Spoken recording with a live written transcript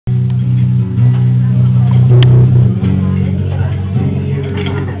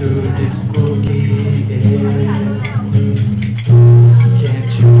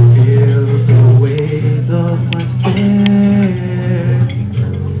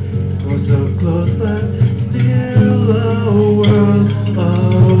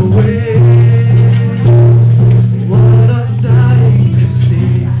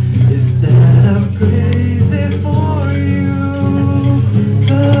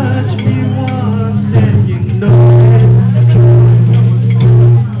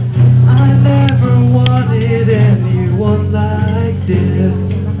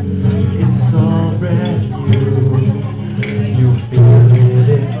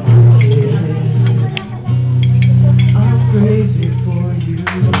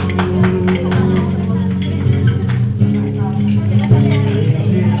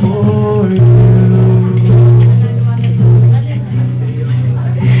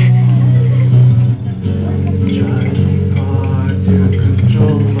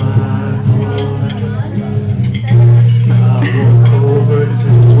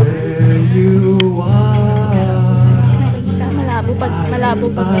Malabo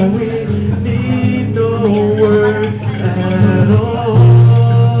pa I will need no words at all.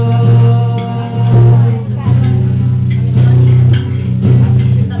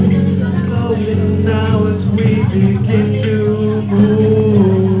 Slowly now as we begin to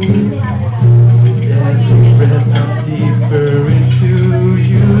move, as we press up deeper into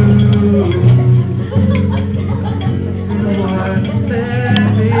you, what's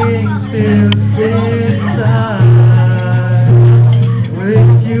standing still inside?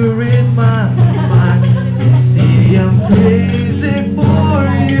 With you in my mind, you see I'm crazy for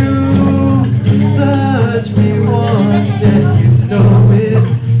you. Touch me once and you know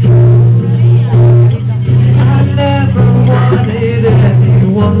it's true. I never wanted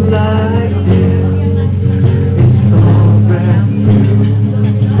anyone like this. It's all brand new.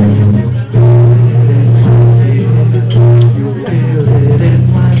 You feel it in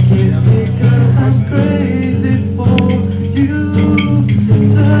my kiss because I'm crazy for you.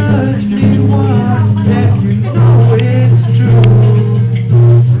 Touch me once and you know it's true.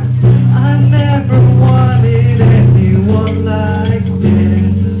 I never wanted anyone like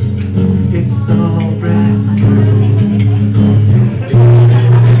this. It's all brand new.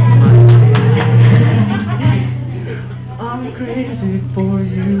 I'm crazy for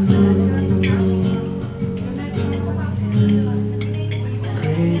you.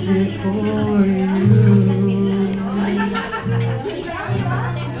 Crazy for you.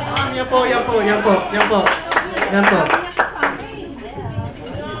 Yan po.